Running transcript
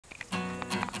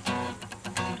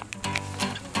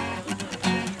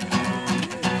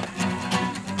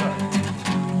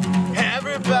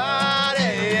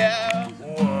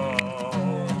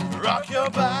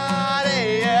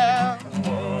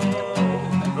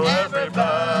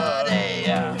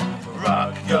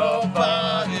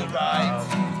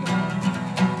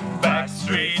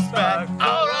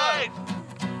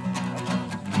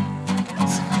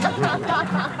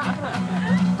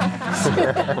Would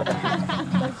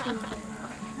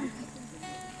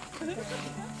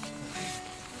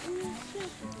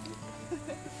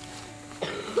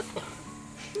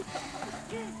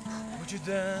you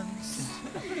dance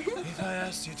if I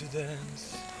asked you to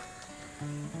dance?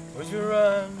 Would you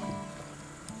run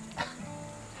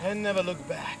and never look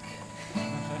back?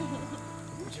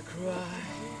 Would you cry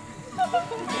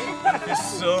if you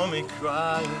saw me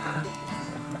crying?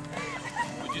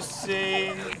 Would you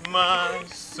save my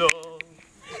soul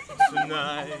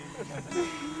tonight?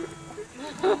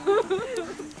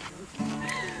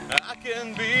 I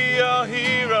can be your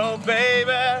hero,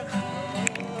 baby.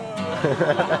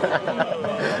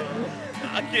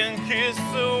 I can kiss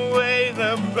away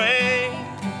the pain.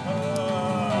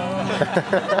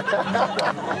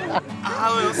 I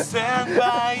will stand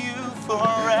by you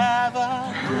forever.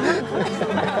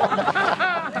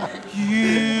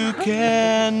 You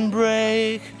can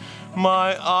break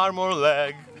my arm or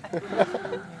leg.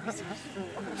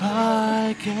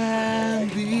 I can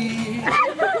be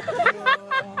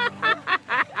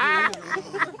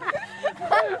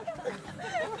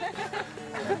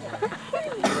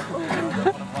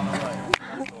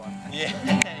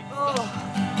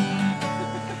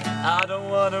I don't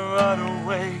want to run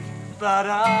away, but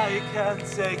I can't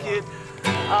take it.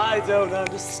 I don't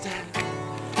understand.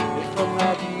 If I'm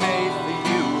not made for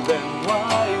you, then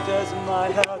why does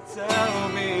my heart tell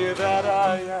me that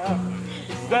I am?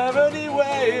 Is there any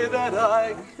way that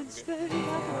I can stay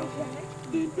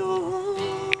in your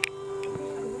arms?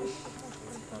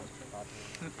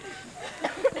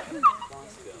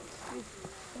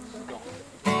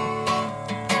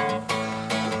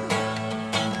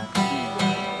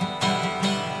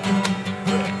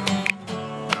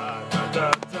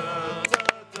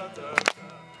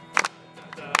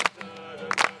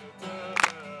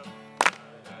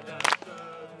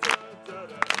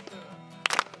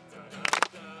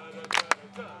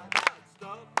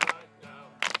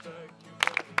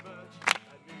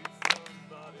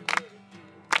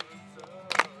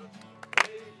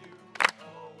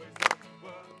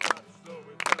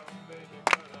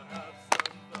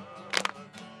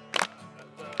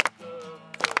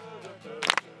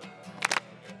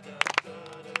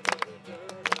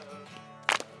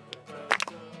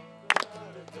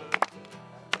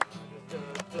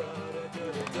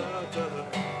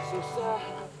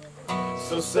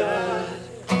 So sad,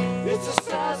 it's a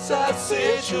sad, sad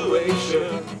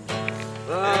situation,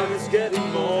 and it's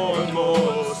getting more and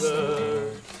more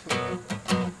absurd.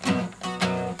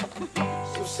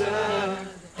 So sad,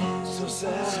 so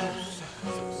sad,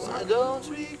 why don't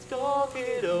we talk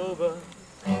it over?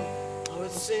 Oh,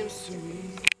 it seems to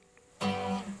me,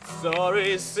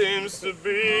 sorry seems to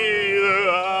be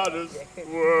the hardest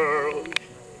world.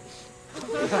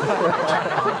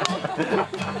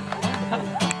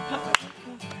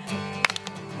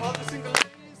 All the single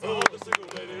ladies, all the single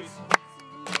ladies,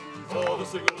 all the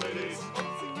single ladies,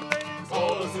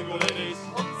 all the single ladies,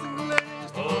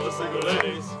 all the single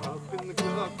ladies. Up in the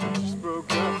club, just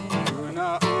broke up, doing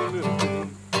our own little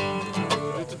thing.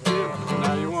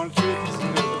 Now you want to treat us,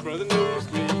 another brother knows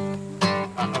me.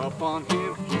 I'm up on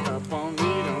him, he up on me,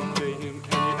 don't pay him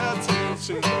any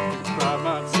attention. Cry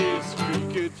my tears,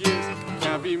 3 good years,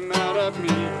 can't be mad at me.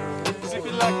 'Cause if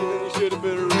you like it, then you should have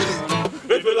put a ring on it.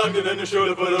 If you like it, then you should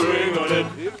have put a ring on it.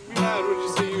 If you're mad when you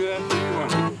see that you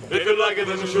want it. If you like it,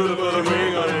 then you should have put a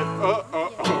ring on it. Oh, oh,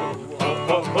 oh. Oh,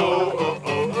 oh, oh, oh,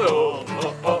 oh, oh.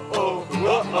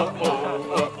 Oh, oh, oh.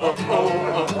 Oh,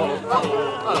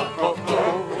 oh, oh.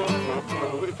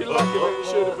 If you like it, then you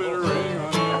should have put a ring on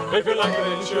it. If you like it,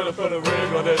 then you should have put a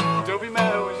ring on it. Don't be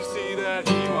mad when you see that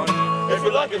he wants it. If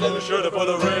you like it, then you should have put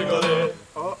a ring on it.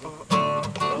 Oh, oh, oh.